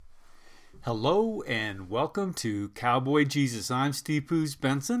Hello and welcome to Cowboy Jesus. I'm Steve Poos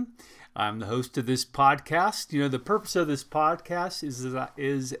Benson. I'm the host of this podcast. The purpose of this podcast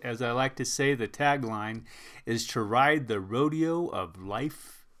is, as I like to say, the tagline is to ride the rodeo of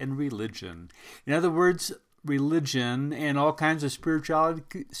life and religion. In other words, religion and all kinds of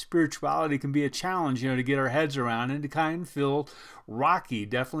spirituality can be a challenge, to get our heads around and to kind of feel rocky,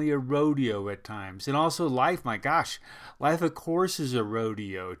 definitely a rodeo at times. And also life, my gosh, life of course is a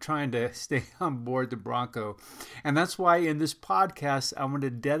rodeo, trying to stay on board the bronco. And that's why in this podcast, I want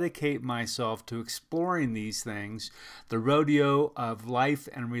to dedicate myself to exploring these things, the rodeo of life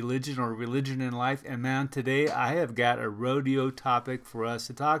and religion, or religion and life. And man, today I have got a rodeo topic for us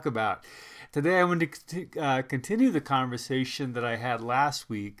to talk about. Today I want to continue the conversation that I had last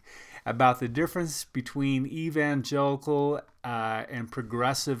week about the difference between evangelical and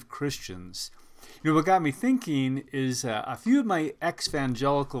progressive Christians. What got me thinking is a few of my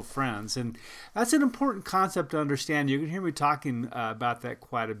ex-evangelical friends, and that's an important concept to understand. You can hear me talking about that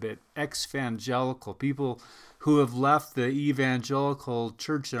quite a bit. Ex-evangelical, people who have left the evangelical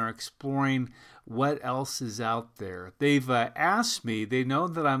church and are exploring what else is out there. They've asked me, they know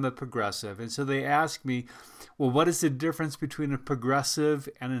that I'm a progressive, and so they ask me, well, what is the difference between a progressive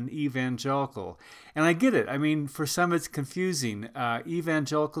and an evangelical? And I get it. I mean, for some it's confusing.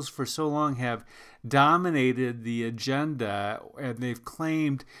 Evangelicals for so long have dominated the agenda, and they've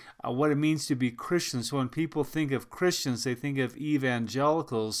claimed what it means to be Christian. So when people think of Christians, they think of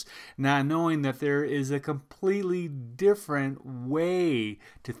evangelicals, not knowing that there is a completely different way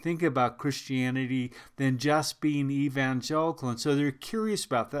to think about Christianity than just being evangelical. And so they're curious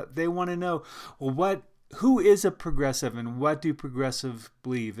about that. They want to know, well, who is a progressive and what do progressives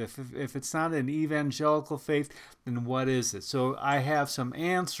believe? If it's not an evangelical faith, then what is it? So I have some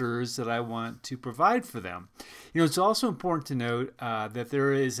answers that I want to provide for them. It's also important to note that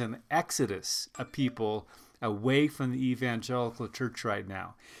there is an exodus of people away from the evangelical church right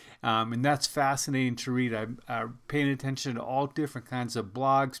now. And that's fascinating to read. I'm paying attention to all different kinds of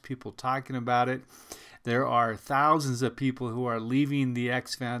blogs, people talking about it. There are thousands of people who are leaving the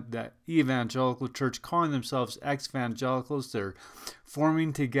evangelical church, calling themselves ex-evangelicals. They're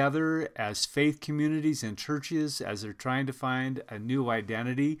forming together as faith communities and churches as they're trying to find a new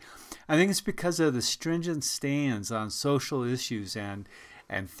identity. I think it's because of the stringent stands on social issues and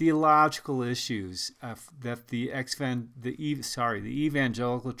theological issues that the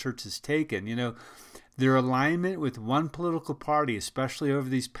evangelical church has taken. Their alignment with one political party, especially over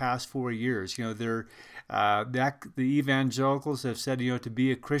these past 4 years, the evangelicals have said, to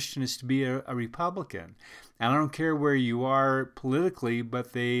be a Christian is to be a Republican. And I don't care where you are politically,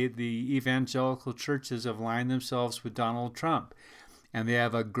 but the evangelical churches have aligned themselves with Donald Trump. And they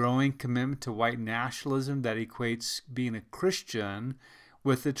have a growing commitment to white nationalism that equates being a Christian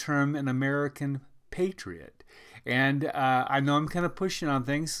with the term an American patriot. And I know I'm kind of pushing on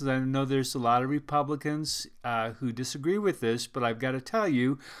things because I know there's a lot of Republicans who disagree with this, but I've got to tell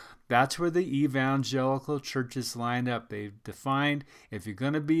you, that's where the evangelical churches line up. They've defined, if you're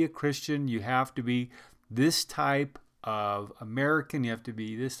going to be a Christian, you have to be this type of American, you have to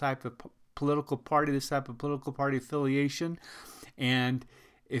be this type of political party, this type of political party affiliation. And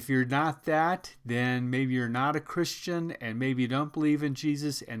if you're not that, then maybe you're not a Christian, and maybe you don't believe in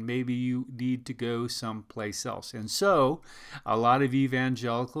Jesus, and maybe you need to go someplace else. And so a lot of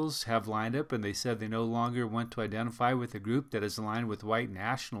evangelicals have lined up, and they said they no longer want to identify with a group that is aligned with white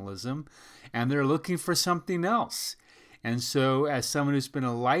nationalism, and they're looking for something else. And so as someone who's been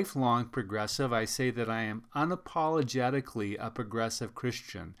a lifelong progressive, I say that I am unapologetically a progressive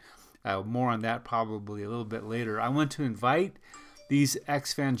Christian. More on that probably a little bit later. I want to invite these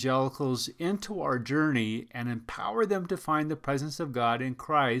ex-evangelicals into our journey and empower them to find the presence of God in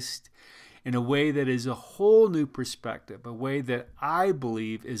Christ in a way that is a whole new perspective, a way that I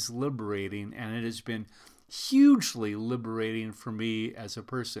believe is liberating, and it has been hugely liberating for me as a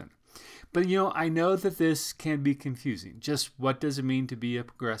person. But I know that this can be confusing. Just what does it mean to be a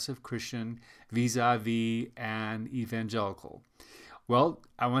progressive Christian vis-a-vis an evangelical? Well,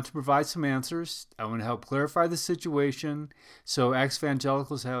 I want to provide some answers. I want to help clarify the situation so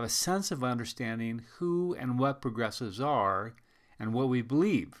ex-evangelicals have a sense of understanding who and what progressives are and what we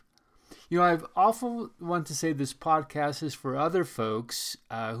believe. I've often wanted to say this podcast is for other folks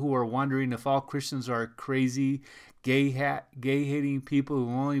who are wondering if all Christians are crazy, gay-hating people who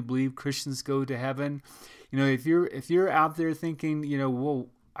only believe Christians go to heaven. If you're out there thinking, well,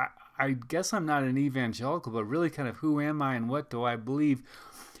 I guess I'm not an evangelical, but really kind of who am I and what do I believe?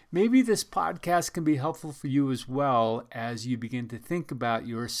 Maybe this podcast can be helpful for you as well as you begin to think about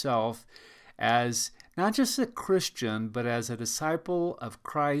yourself as not just a Christian, but as a disciple of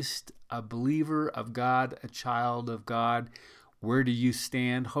Christ, a believer of God, a child of God. Where do you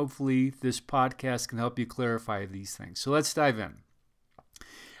stand? Hopefully this podcast can help you clarify these things. So let's dive in.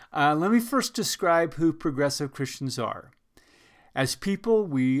 Let me first describe who progressive Christians are. As people,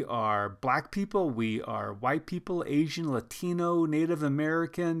 we are Black people, we are white people, Asian, Latino, Native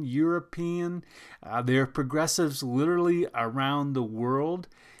American, European. There are progressives literally around the world.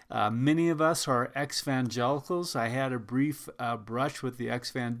 Many of us are ex-evangelicals. I had a brief brush with the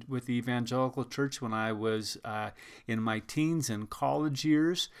evangelical church when I was in my teens and college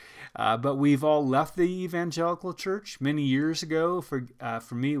years, but we've all left the evangelical church many years ago.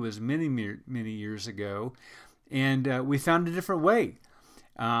 For me, it was many years ago, and we found a different way.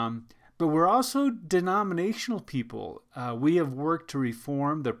 But we're also denominational people. We have worked to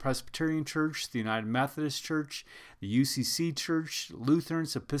reform the Presbyterian Church, the United Methodist Church, the UCC Church,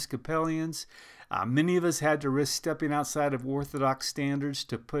 Lutherans, Episcopalians. Many of us had to risk stepping outside of Orthodox standards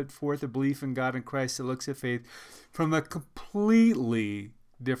to put forth a belief in God and Christ that looks at faith from a completely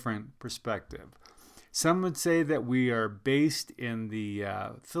different perspective. Some would say that we are based in the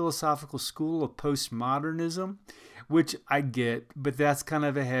philosophical school of postmodernism, which I get, but that's kind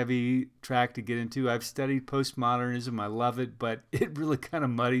of a heavy track to get into. I've studied postmodernism. I love it, but it really kind of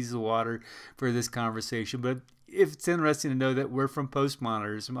muddies the water for this conversation. But if it's interesting to know that we're from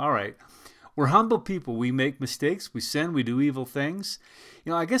postmodernism, all right. We're humble people. We make mistakes. We sin. We do evil things.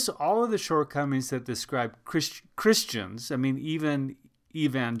 I guess all of the shortcomings that describe Christians, even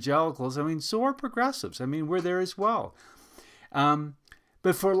evangelicals, so are progressives. We're there as well.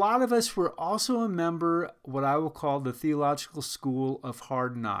 But for a lot of us, we're also a member what I will call the theological school of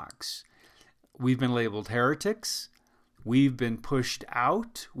hard knocks. We've been labeled heretics. We've been pushed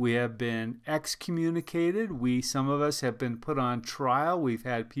out. We have been excommunicated. Some of us have been put on trial. We've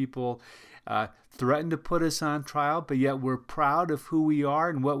had people threaten to put us on trial, but yet we're proud of who we are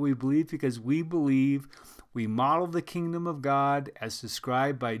and what we believe because we believe we model the kingdom of God as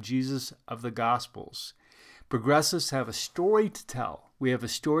described by Jesus of the Gospels. Progressives have a story to tell. We have a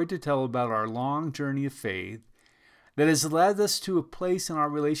story to tell about our long journey of faith that has led us to a place in our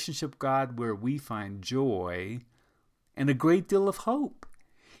relationship with God where we find joy and a great deal of hope.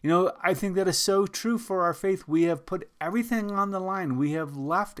 I think that is so true for our faith. We have put everything on the line. We have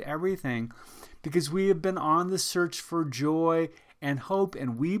left everything because we have been on the search for joy and hope,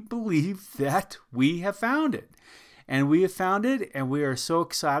 and we believe that we have found it. And we have found it, and we are so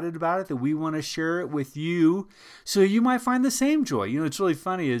excited about it that we want to share it with you so you might find the same joy. It's really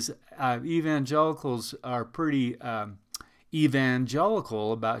funny is evangelicals are pretty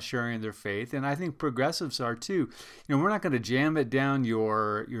evangelical about sharing their faith, and I think progressives are too. We're not going to jam it down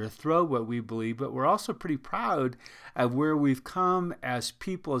your throat what we believe, but we're also pretty proud of where we've come as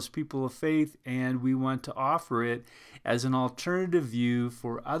people of faith, and we want to offer it as an alternative view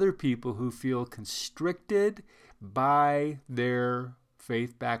for other people who feel constricted by their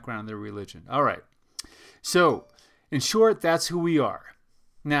faith background, their religion. All right. So, in short, that's who we are.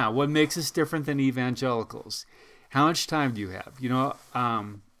 Now, what makes us different than evangelicals? How much time do you have?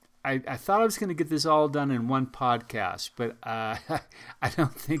 I thought I was going to get this all done in one podcast, but I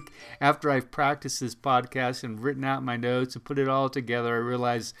don't think after I've practiced this podcast and written out my notes and put it all together, I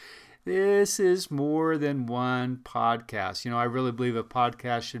realized this is more than one podcast. I really believe a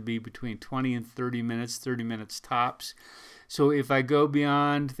podcast should be between 20 and 30 minutes tops. So if I go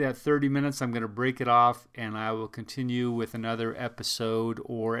beyond that 30 minutes, I'm going to break it off and I will continue with another episode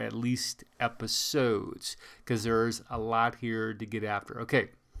or at least episodes because there's a lot here to get after. Okay.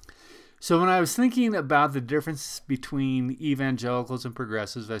 So when I was thinking about the difference between evangelicals and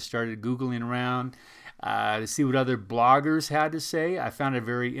progressives, I started Googling around to see what other bloggers had to say. I found a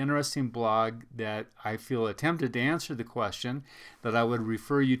very interesting blog that I feel attempted to answer the question that I would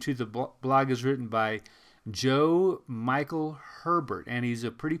refer you to. The blog is written by Joe Michael Herbert, and he's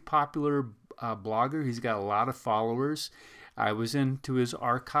a pretty popular blogger. He's got a lot of followers. I was into his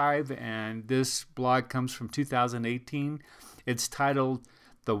archive, and this blog comes from 2018. It's titled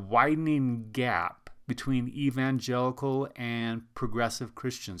The Widening Gap Between Evangelical and Progressive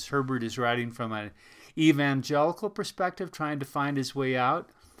Christians. Herbert is writing from an evangelical perspective, trying to find his way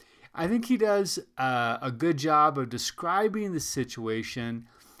out. I think he does a good job of describing the situation,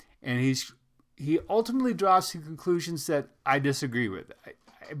 and he ultimately draws some conclusions that I disagree with.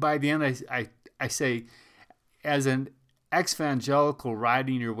 By the end, I say, as an ex-evangelical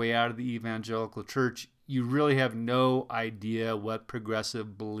riding your way out of the evangelical church, you really have no idea what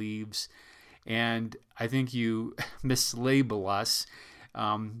progressive believes, and I think you mislabel us,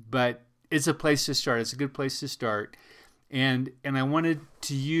 but it's a place to start. It's a good place to start. And I wanted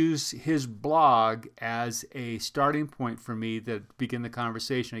to use his blog as a starting point for me to begin the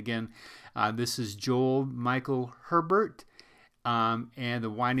conversation. Again, this is Joel Michael Herbert, and the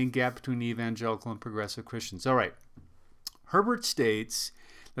winding gap between evangelical and progressive Christians. All right. Herbert states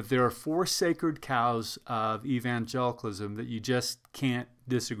that there are 4 sacred cows of evangelicalism that you just can't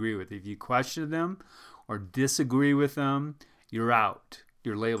disagree with. If you question them or disagree with them, you're out.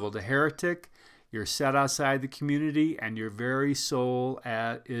 You're labeled a heretic. You're set outside the community, and your very soul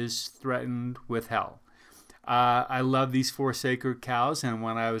is threatened with hell. I love these 4 sacred cows, and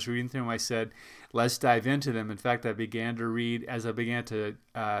when I was reading through them, I said, let's dive into them. In fact, I began to read, as I began to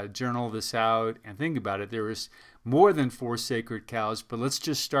journal this out and think about it, there was more than 4 sacred cows, but let's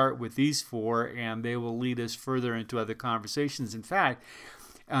just start with these 4, and they will lead us further into other conversations. In fact,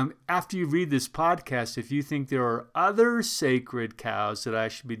 after you read this podcast, if you think there are other sacred cows that I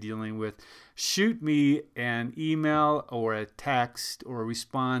should be dealing with, shoot me an email or a text or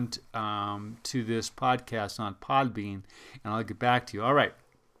respond to this podcast on Podbean, and I'll get back to you. All right.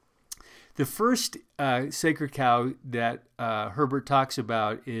 The first sacred cow that Herbert talks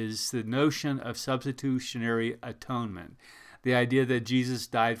about is the notion of substitutionary atonement. The idea that Jesus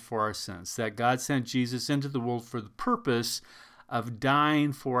died for our sins, that God sent Jesus into the world for the purpose of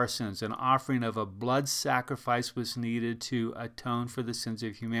dying for our sins. An offering of a blood sacrifice was needed to atone for the sins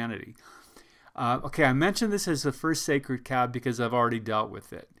of humanity. I mentioned this as the first sacred cow because I've already dealt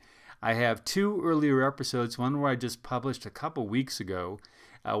with it. I have 2 earlier episodes, one where I just published a couple weeks ago,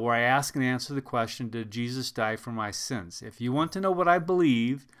 where I ask and answer the question, did Jesus die for my sins? If you want to know what I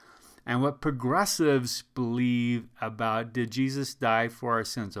believe and what progressives believe about did Jesus die for our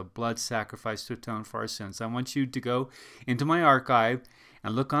sins, a blood sacrifice to atone for our sins, I want you to go into my archive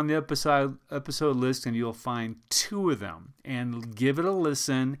and look on the episode list, and you'll find 2 of them. And give it a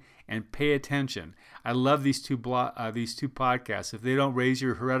listen and pay attention. I love these two podcasts. If they don't raise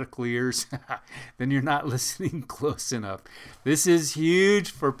your heretical ears, then you're not listening close enough. This is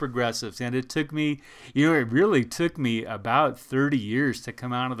huge for progressives, and it took me, it really took me about 30 years to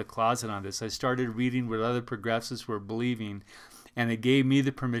come out of the closet on this. I started reading what other progressives were believing, and it gave me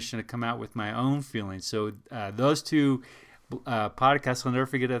the permission to come out with my own feelings. So those 2 podcasts, I'll never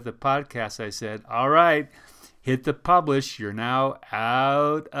forget at the podcast I said, all right, hit the publish. You're now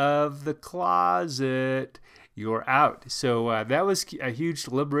out of the closet. You're out. So that was a huge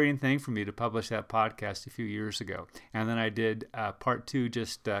liberating thing for me to publish that podcast a few years ago. And then I did part 2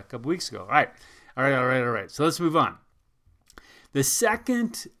 just a couple weeks ago. All right. So let's move on. The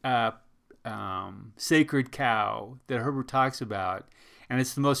second sacred cow that Herbert talks about, and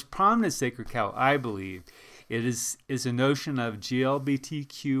it's the most prominent sacred cow, I believe, it is a notion of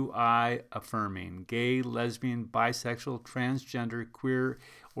LGBTQI affirming, gay, lesbian, bisexual, transgender, queer,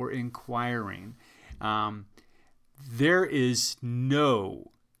 or inquiring. There is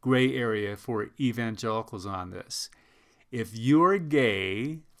no gray area for evangelicals on this. If you're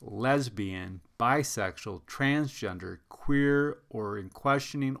gay, lesbian, bisexual, transgender, queer, or in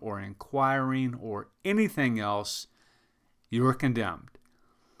questioning, or inquiring, or anything else, you're condemned.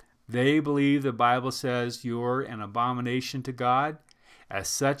 They believe the Bible says you're an abomination to God. As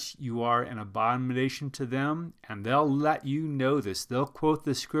such, you are an abomination to them, and they'll let you know this. They'll quote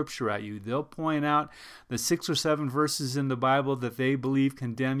the scripture at you. They'll point out the 6 or 7 verses in the Bible that they believe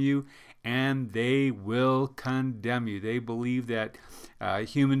condemn you, and they will condemn you. They believe that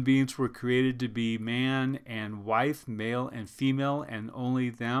human beings were created to be man and wife, male and female, and only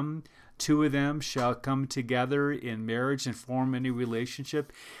them. 2 of them shall come together in marriage and form any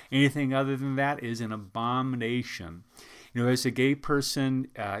relationship. Anything other than that is an abomination. As a gay person,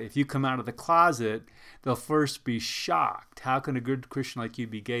 if you come out of the closet, they'll first be shocked. How can a good Christian like you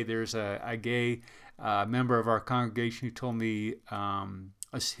be gay? There's a gay member of our congregation who told me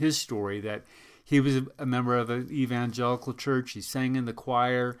his story, that he was a member of an evangelical church. He sang in the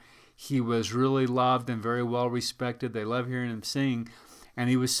choir. He was really loved and very well respected. They love hearing him sing. And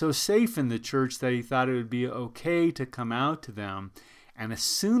he was so safe in the church that he thought it would be okay to come out to them. And as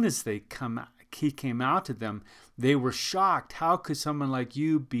soon as he came out to them, they were shocked. How could someone like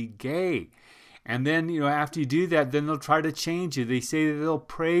you be gay? And then, after you do that, then they'll try to change you. They say that they'll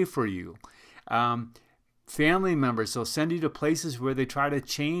pray for you. Family members, they'll send you to places where they try to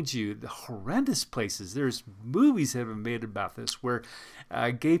change you. The horrendous places. There's movies that have been made about this where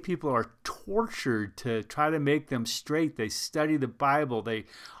gay people are tortured to try to make them straight. They study the Bible. They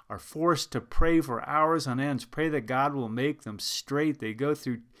are forced to pray for hours on end, pray that God will make them straight. They go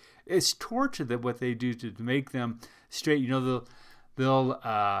through, it's torture that what they do to make them straight. They'll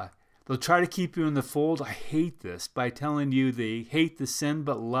They'll try to keep you in the fold. I hate this by telling you they hate the sin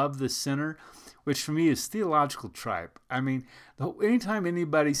but love the sinner, which for me is theological tripe. I mean, anytime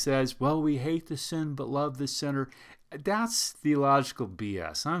anybody says, well, we hate the sin but love the sinner, that's theological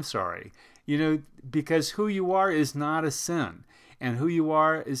BS. I'm sorry. Because who you are is not a sin, and who you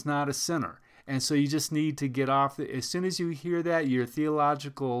are is not a sinner. And so you just need to get off. As soon as you hear that, your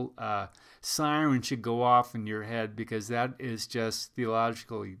theological siren should go off in your head, because that is just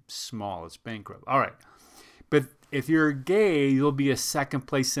theologically small. It's bankrupt. All right. But if you're gay, you'll be a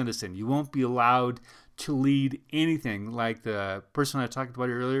second-place citizen. You won't be allowed to lead anything. Like the person I talked about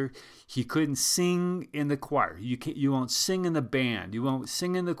earlier, he couldn't sing in the choir. You won't sing in the band. You won't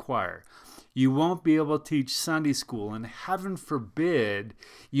sing in the choir. You won't be able to teach Sunday school, and heaven forbid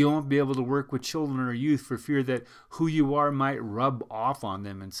you won't be able to work with children or youth for fear that who you are might rub off on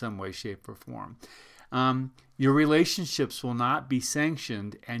them in some way, shape, or form. Your relationships will not be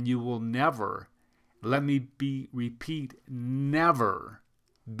sanctioned, and you will never, repeat, never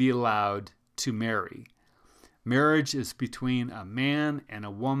be allowed to marry. Marriage is between a man and a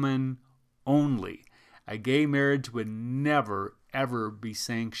woman only. A gay marriage would never, ever be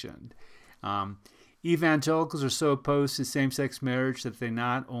sanctioned. Evangelicals are so opposed to same-sex marriage that they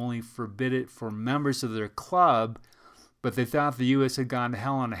not only forbid it for members of their club, but they thought the U.S. had gone to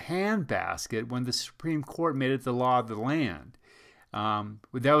hell in a handbasket when the Supreme Court made it the law of the land.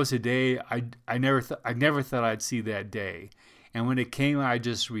 That was a day I never thought I'd see that day, and when it came, I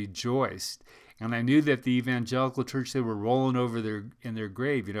just rejoiced, and I knew that the evangelical church, they were rolling over in their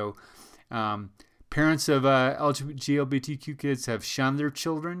grave. Parents of LGBTQ kids have shunned their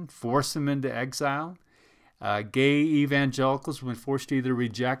children, forced them into exile. Gay evangelicals have been forced to either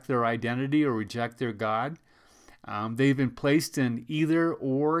reject their identity or reject their God. They've been placed in either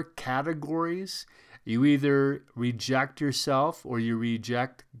or categories. You either reject yourself or you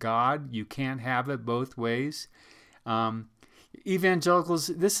reject God. You can't have it both ways. Evangelicals,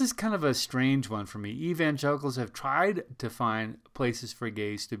 this is kind of a strange one for me. Evangelicals have tried to find places for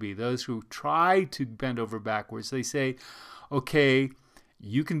gays to be. Those who try to bend over backwards, they say, okay,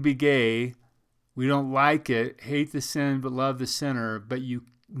 you can be gay. We don't like it. Hate the sin, but love the sinner. But you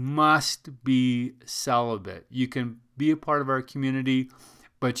must be celibate. You can be a part of our community,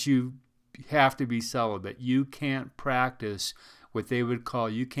 but you have to be celibate. You can't practice what they would call,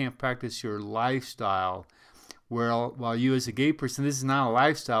 you can't practice your lifestyle. While you as a gay person, this is not a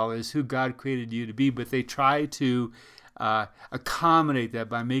lifestyle, it's who God created you to be, but they try to accommodate that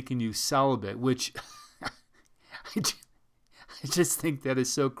by making you celibate, which I just think that is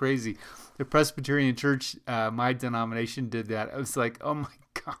so crazy. The Presbyterian Church, my denomination, did that. I was like, oh my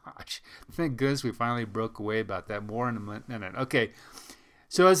gosh, thank goodness we finally broke away about that. More in a minute. Okay,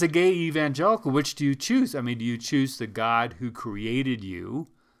 so as a gay evangelical, which do you choose? I mean, do you choose the God who created you,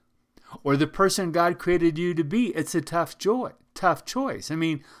 or the person God created you to be? It's a tough choice. I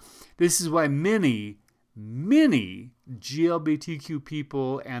mean, this is why many LGBTQ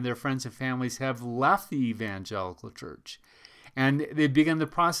people and their friends and families have left the evangelical church. And they've begun the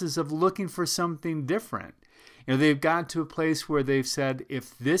process of looking for something different. They've gotten to a place where they've said,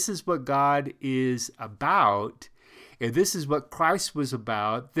 if this is what God is about, if this is what Christ was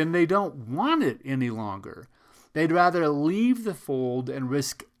about, then they don't want it any longer. They'd rather leave the fold and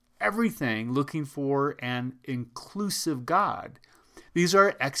risk everything looking for an inclusive God. These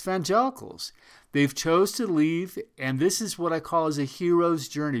are ex-evangelicals. They've chose to leave, and this is what I call as a hero's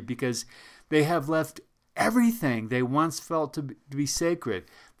journey, because they have left everything they once felt to be sacred.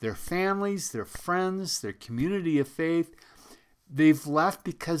 Their families, their friends, their community of faith. They've left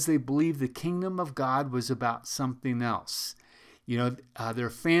because they believe the kingdom of God was about something else. Their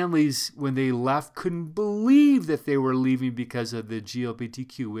families, when they left, couldn't believe that they were leaving because of the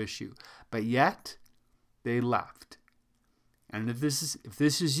LGBTQ issue. But yet, they left. And if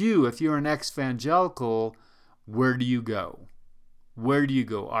this is you, if you're an ex-evangelical, where do you go? Where do you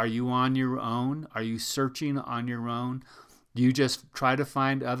go? Are you on your own? Are you searching on your own? Do you just try to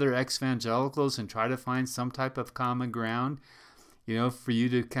find other ex-evangelicals and try to find some type of common ground, for you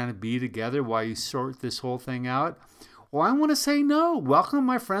to kind of be together while you sort this whole thing out? Well, I want to say no. Welcome,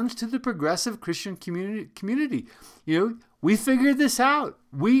 my friends, to the Progressive Christian community. We figured this out.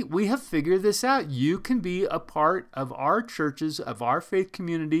 We have figured this out. You can be a part of our churches, of our faith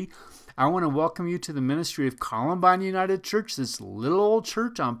community. I want to welcome you to the ministry of Columbine United Church, this little old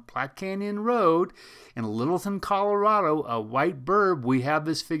church on Platte Canyon Road in Littleton, Colorado, a white burb. We have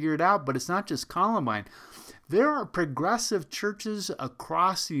this figured out, but it's not just Columbine. There are progressive churches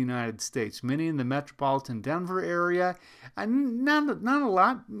across the United States, many in the metropolitan Denver area, and not a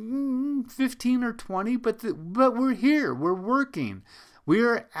lot, 15 or 20, but we're here, we're working. We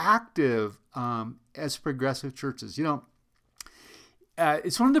are active as progressive churches.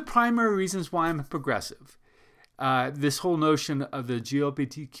 It's one of the primary reasons why I'm a progressive. This whole notion of the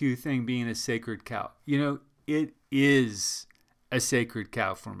LGBTQ thing being a sacred cow. It is a sacred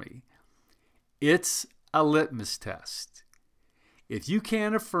cow for me. It's a litmus test. If you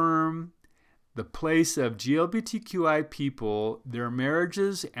can't affirm the place of LGBTQI people, their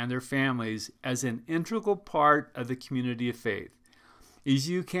marriages, and their families as an integral part of the community of faith, if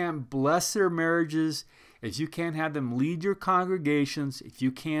you can't bless their marriages, if you can't have them lead your congregations, if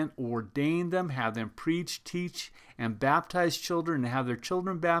you can't ordain them, have them preach, teach, and baptize children, and have their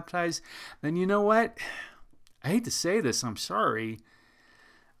children baptized, then you know what? I hate to say this, I'm sorry.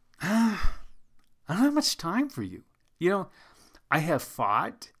 I don't have much time for you. I have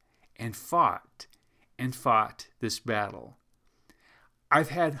fought and fought and fought this battle. I've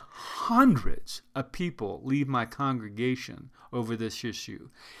had hundreds of people leave my congregation over this issue.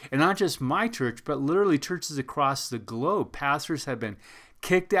 And not just my church, but literally churches across the globe. Pastors have been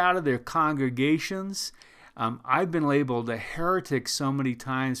kicked out of their congregations. I've been labeled a heretic so many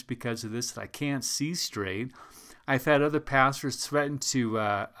times because of this that I can't see straight. I've had other pastors threaten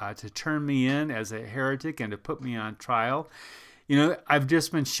to turn me in as a heretic and to put me on trial. I've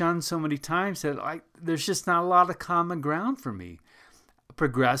just been shunned so many times that there's just not a lot of common ground for me.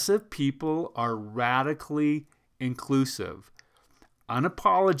 Progressive people are radically inclusive.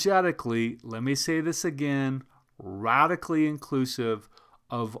 Unapologetically, let me say this again, radically inclusive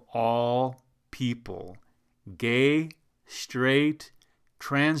of all people. Gay, straight,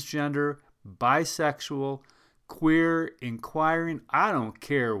 transgender, bisexual, queer, inquiring, I don't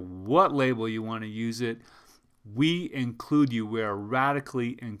care what label you want to use it. We include you. We are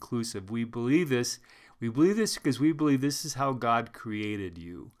radically inclusive. We believe this. We believe this because we believe this is how God created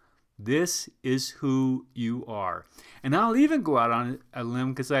you. This is who you are. And I'll even go out on a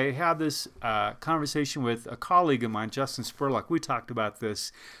limb because I had this conversation with a colleague of mine, Justin Spurlock. We talked about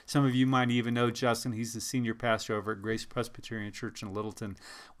this. Some of you might even know Justin. He's the senior pastor over at Grace Presbyterian Church in Littleton.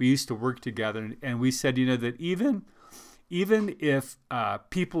 We used to work together, and we said, that even if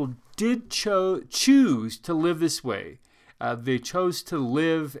people did choose to live this way, they chose to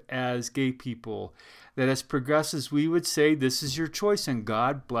live as gay people, that as progressives, we would say this is your choice and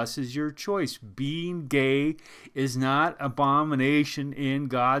God blesses your choice. Being gay is not abomination in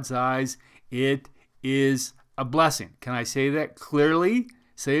God's eyes. It is a blessing. Can I say that clearly?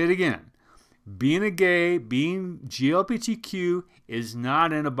 Say it again. Being a gay, being LGBTQ is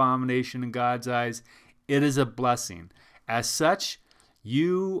not an abomination in God's eyes. It is a blessing. As such,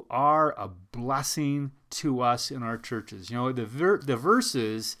 you are a blessing to us in our churches. The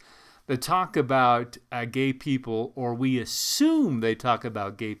verses that talk about gay people, or we assume they talk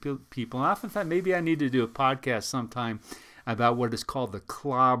about gay people. And I often thought maybe I need to do a podcast sometime about what is called the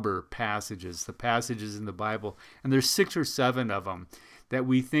clobber passages, the passages in the Bible. And there's 6 or 7 of them that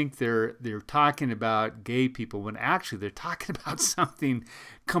we think they're talking about gay people, when actually they're talking about something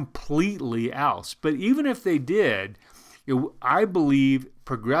completely else. But even if they did, I believe,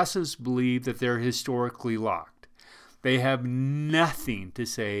 progressives believe that they're historically locked. They have nothing to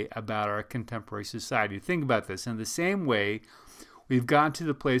say about our contemporary society. Think about this. In the same way, we've gotten to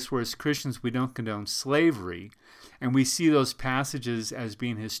the place where as Christians we don't condone slavery, and we see those passages as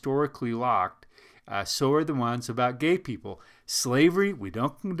being historically locked. So are the ones about gay people. Slavery, we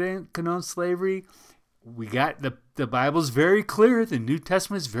don't condone slavery. We got the Bible's very clear. The New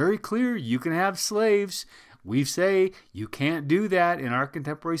Testament is very clear. You can have slaves. We say you can't do that in our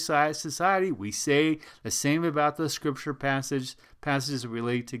contemporary society. We say the same about the scripture passages that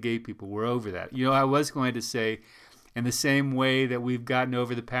relate to gay people. We're over that. I was going to say, in the same way that we've gotten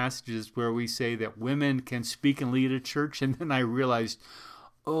over the passages where we say that women can speak and lead a church, and then I realized,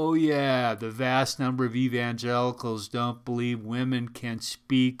 oh yeah, the vast number of evangelicals don't believe women can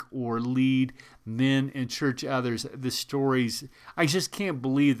speak or lead men in church. Others, the stories, I just can't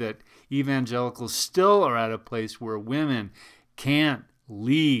believe that evangelicals still are at a place where women can't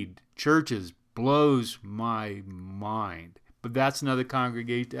lead churches. Blows my mind. But that's another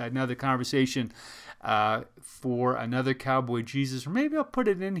conversation for another Cowboy Jesus, or maybe I'll put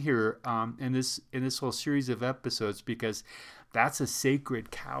it in here in this whole series of episodes, because that's a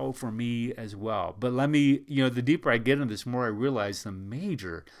sacred cow for me as well. But let me, the deeper I get into this, the more I realize the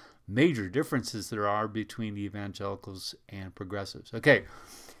major differences there are between evangelicals and progressives. Okay,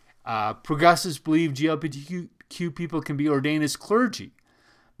 progressives believe LGBTQ people can be ordained as clergy.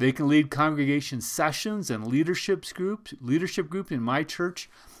 They can lead congregation sessions and leadership groups. In my church,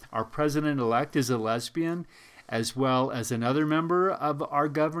 our president-elect is a lesbian, as well as another member of our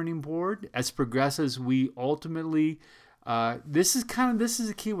governing board. As progressives, we ultimately This is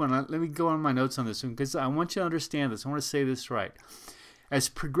a key one. Let me go on my notes on this one because I want you to understand this. I want to say this right. As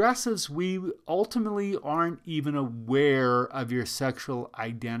progressives, we ultimately aren't even aware of your sexual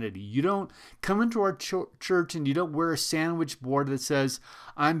identity. You don't come into our church and you don't wear a sandwich board that says,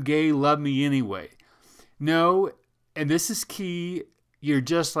 "I'm gay, love me anyway." No, and this is key, you're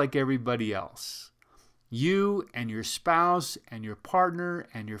just like everybody else. You and your spouse and your partner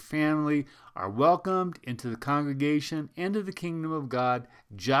and your family are welcomed into the congregation, into the kingdom of God,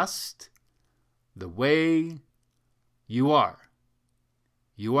 just the way you are.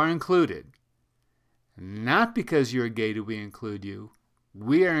 You are included. Not because you're gay do we include you.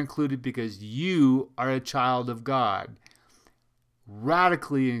 We are included because you are a child of God.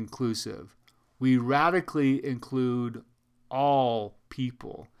 Radically inclusive. We radically include all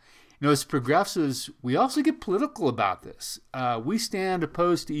people. You know, as progressives, we also get political about this. We stand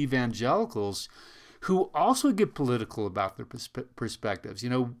opposed to evangelicals who also get political about their perspectives. You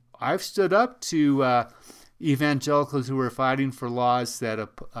know, I've stood up to evangelicals who are fighting for laws that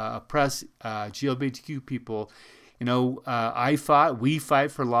oppress LGBTQ people. You know, we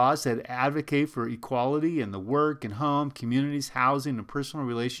fight for laws that advocate for equality in the work and home, communities, housing, and personal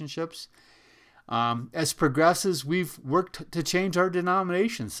relationships. As progressives, we've worked to change our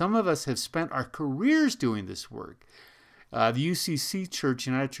denomination. Some of us have spent our careers doing this work. The UCC Church,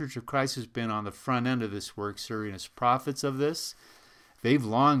 United Church of Christ, has been on the front end of this work, serving as prophets of this. They've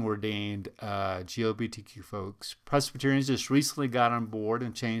long ordained LGBTQ folks. Presbyterians just recently got on board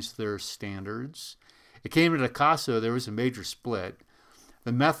and changed their standards. It came to Caso, there was a major split.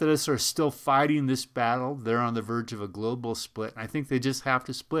 The Methodists are still fighting this battle. They're on the verge of a global split. I think they just have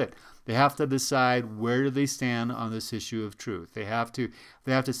to split. They have to decide where do they stand on this issue of truth. They have to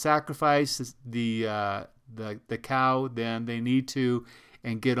sacrifice the cow. Then they need to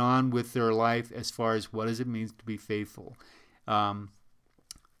and get on with their life as far as what does it mean to be faithful.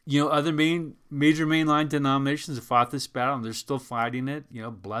 You know, other major mainline denominations have fought this battle, and they're still fighting it. You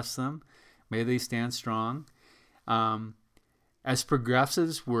know, bless them. May they stand strong. As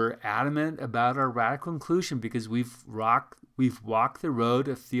progressives, we're adamant about our radical inclusion because we've walked the road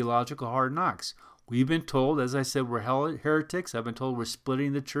of theological hard knocks. We've been told, as I said, we're heretics. I've been told we're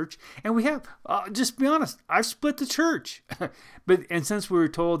splitting the church, and we have. Just be honest, I've split the church. And since we were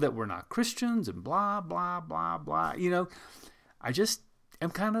told that we're not Christians and blah blah blah blah, you know, I just am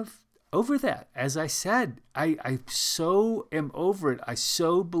kind of over that. As I said, I so am over it. I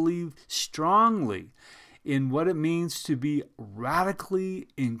so believe strongly in what it means to be radically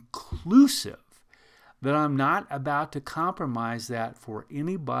inclusive that I'm not about to compromise that for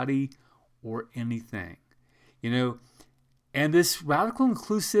anybody or anything. You know, and this radical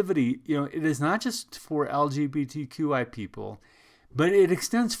inclusivity, you know, it is not just for LGBTQI people, but it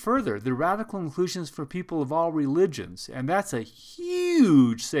extends further. The radical inclusion is for people of all religions, and that's a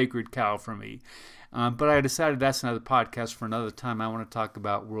huge sacred cow for me. But I decided that's another podcast for another time. I want to talk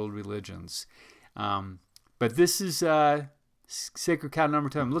about world religions. But this is sacred cow number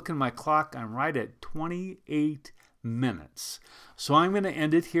 2. I'm looking at my clock. I'm right at 28 minutes. So I'm going to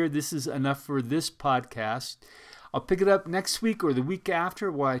end it here. This is enough for this podcast. I'll pick it up next week or the week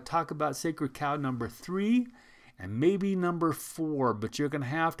after where I talk about sacred cow number 3. And maybe number 4, but you're going to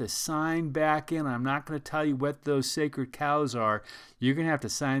have to sign back in. I'm not going to tell you what those sacred cows are. You're going to have to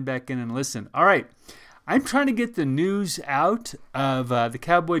sign back in and listen. All right. I'm trying to get the news out of the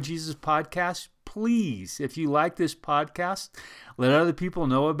Cowboy Jesus podcast. Please, if you like this podcast, let other people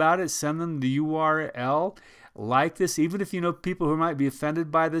know about it. Send them the URL. Like this, even if you know people who might be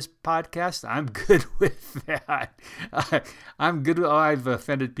offended by this podcast, I'm good with that. I'm good. I've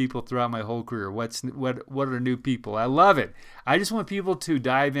offended people throughout my whole career. What are new people? I love it. I just want people to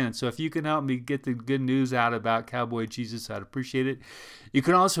dive in. So if you can help me get the good news out about Cowboy Jesus, I'd appreciate it. You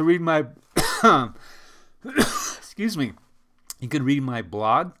can also read my excuse me. You can read my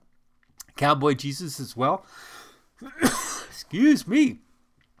blog, Cowboy Jesus, as well. Excuse me.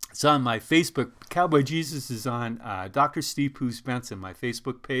 It's on my Facebook. Cowboy Jesus is on Dr. Steve Poos Benson, my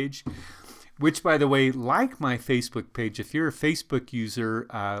Facebook page, which, by the way, like my Facebook page. If you're a Facebook user,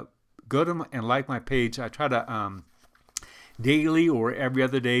 go to and like my page. I try to daily or every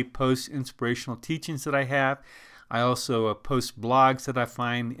other day post inspirational teachings that I have. I also post blogs that I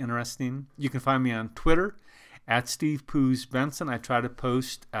find interesting. You can find me on Twitter at Steve Poos Benson. I try to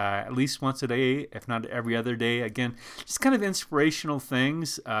post at least once a day, if not every other day. Again, just kind of inspirational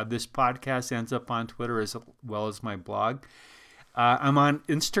things. This podcast ends up on Twitter as well as my blog. I'm on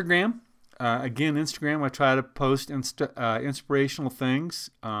Instagram. Again, Instagram, I try to post inspirational things.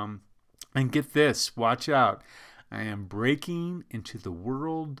 And get this, watch out. I am breaking into the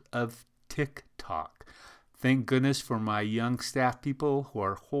world of TikTok. Thank goodness for my young staff people who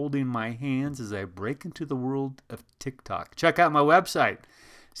are holding my hands as I break into the world of TikTok. Check out my website,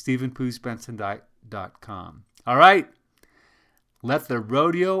 stephenpoosbenson.com. All right. Let the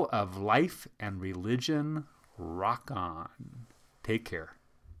rodeo of life and religion rock on. Take care.